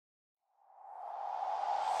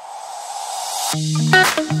So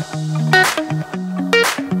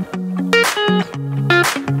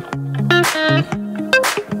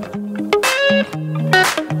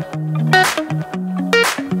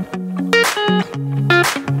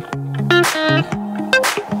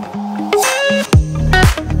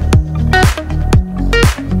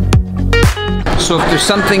if there's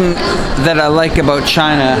something that I like about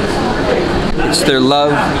China, it's their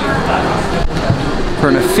love for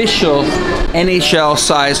an official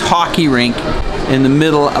NHL-sized hockey rink in the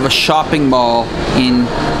middle of a shopping mall in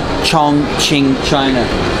Chongqing, China.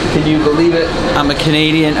 Can you believe it? I'm a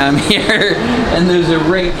Canadian, I'm here, and there's a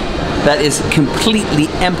rink that is completely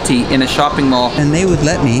empty in a shopping mall. And they would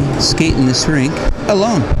let me skate in this rink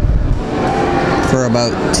alone for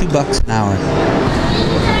about $2 an hour.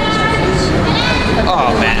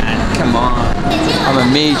 Oh man, come on. I'm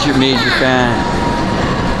a major fan.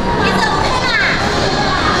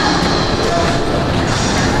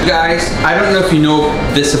 Guys, I don't know if you know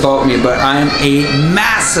this about me, but I'm a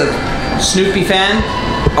massive Snoopy fan.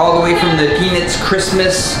 All the way from the Peanuts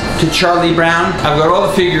Christmas to Charlie Brown. I've got all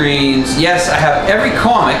the figurines. Yes, I have every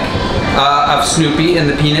comic of Snoopy and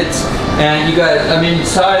the Peanuts. And you got, I'm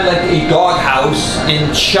inside like a doghouse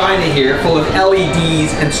in China here, full of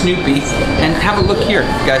LEDs and Snoopy. And have a look here,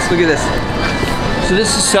 guys, look at this. So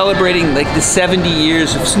this is celebrating like the 70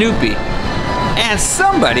 years of Snoopy. And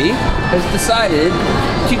somebody has decided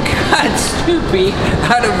to cut Snoopy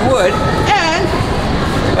out of wood and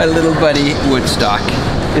my little buddy Woodstock.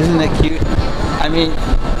 Isn't that cute? I mean,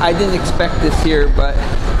 I didn't expect this here, but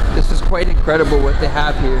this is quite incredible what they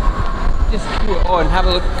have here. Just cool. Oh, and have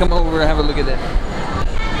a look, come over and have a look at that.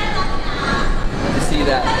 You see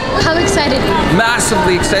that? How excited are you?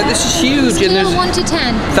 Massively excited. This is huge. Scale and there's 1 to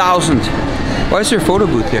 10. 1,000. Why is there a photo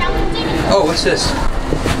booth here? Oh, what's this?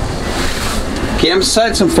 Okay, I'm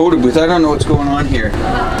inside some photo booth. I don't know what's going on here.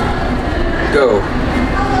 Go.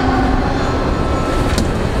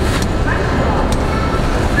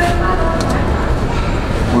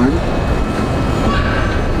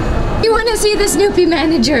 You want to see the Snoopy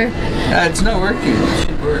manager? It's not working. It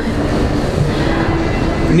should work.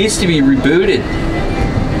 It needs to be rebooted.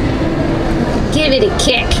 Give it a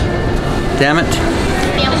kick. Damn it.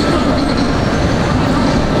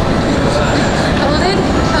 Hold it,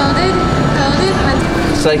 hold it, hold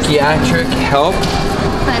it. Psychiatric help.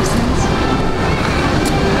 5 cents.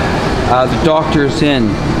 The doctor's in.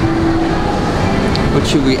 What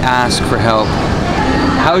should we ask for help?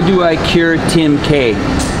 How do I cure Tim K?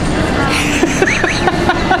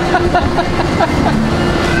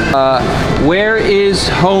 Where is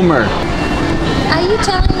Homer? Are you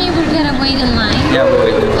telling me we're gonna wait in line? Yeah, we'll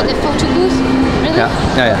wait. For the photo booth? Really?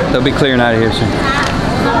 Yeah. They'll be clearing out of here soon.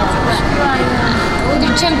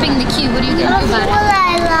 They're jumping the queue. What are you gonna do about it?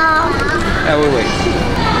 Yeah, we'll wait.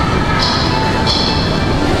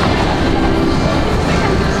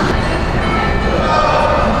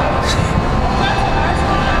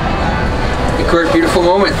 Record a beautiful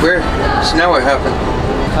moment. Where? So now what happened?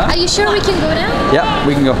 Huh? Are you sure we can go down? Yeah,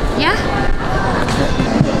 we can go. Yeah?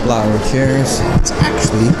 Flower chairs. It's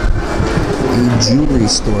actually a jewelry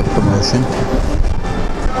store promotion.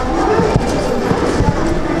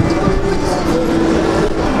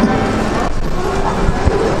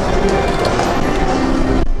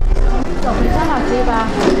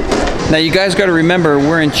 Now you guys got to remember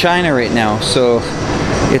we're in China right now, so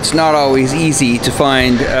it's not always easy to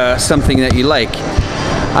find something that you like.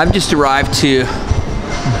 I've just arrived to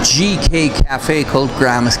GK Cafe called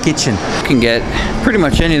Grandma's Kitchen. You can get pretty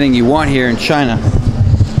much anything you want here in China.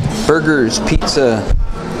 Burgers, pizza,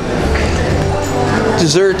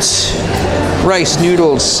 desserts, rice,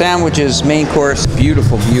 noodles, sandwiches, main course.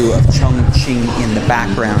 Beautiful view of Chongqing in the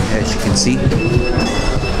background, as you can see.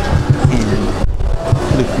 And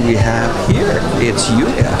look who we have here. It's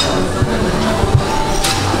Yulia.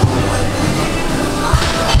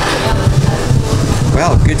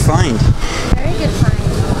 Well, good find. Very good find.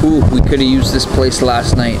 Ooh, we could have used this place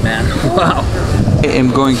last night, man. Wow. I am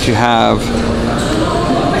going to have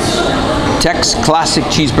Tex Classic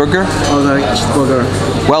Cheeseburger. Okay, cheeseburger.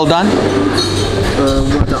 Well done. Well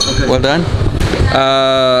done. Okay. Well done.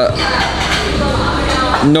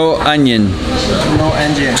 No onion. No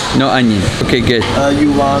onion. No onion. Okay, good.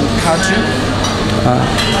 You want cut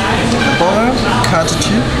burger? Cut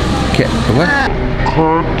two? Okay, what?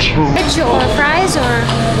 Veg or fries or?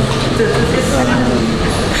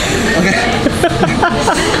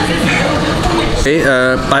 Okay,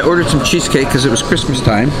 I ordered some cheesecake because it was Christmas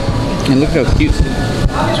time. And look how cute.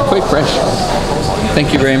 It's quite fresh.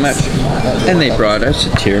 Thank you very much. And they brought us a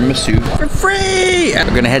tiramisu for free!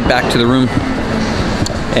 We're gonna head back to the room.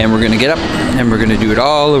 And we're gonna get up and we're gonna do it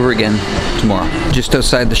all over again. tomorrow. Just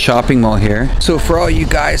outside the shopping mall here. So for all you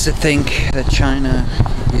guys that think that China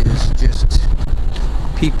is just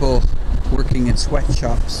people working in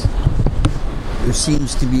sweatshops, there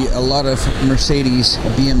seems to be a lot of Mercedes,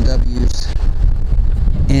 BMWs,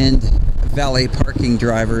 and valet parking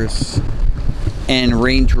drivers and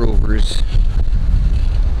Range Rovers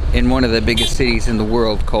in one of the biggest cities in the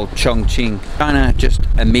world called Chongqing. China just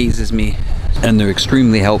amazes me, and they're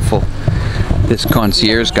extremely helpful. This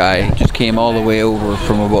concierge guy just came all the way over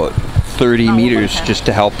from about 30 meters just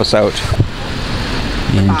to help us out.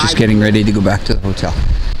 And just getting ready to go back to the hotel.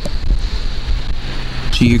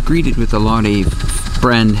 So you're greeted with a lot of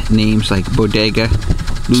brand names like Bodega,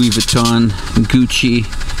 Louis Vuitton, Gucci,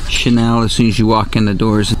 Chanel as soon as you walk in the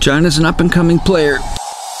doors. China's an up-and-coming player.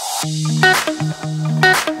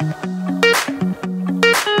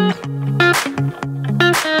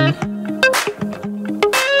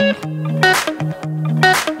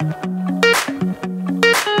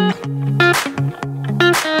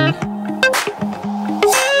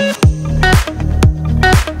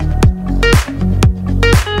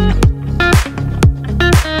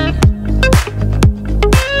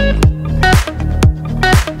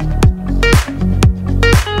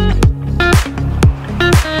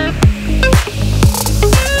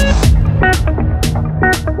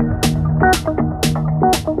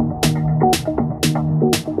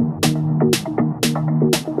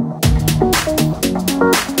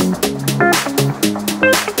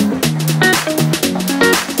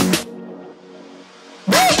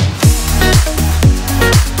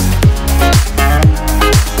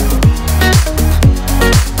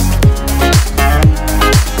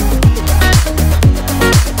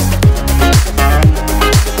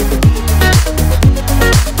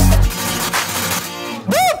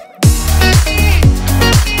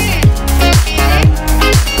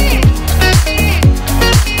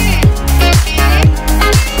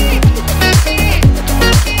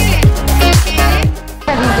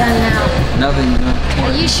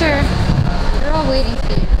 Are you sure? They're all waiting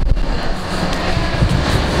for you.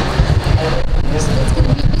 It's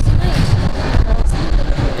gonna be a busy night.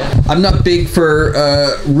 I'm not big for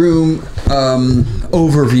room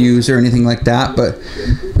overviews or anything like that, but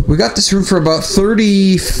we got this room for about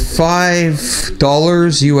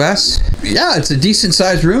 $35 US. Yeah, it's a decent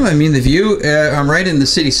sized room. I mean, the view, I'm right in the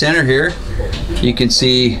city center here. You can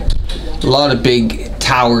see a lot of big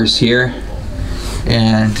towers here.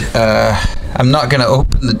 And I'm not gonna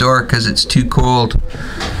open the door because it's too cold.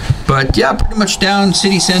 But yeah, pretty much down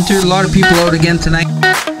city center. A lot of people out again tonight.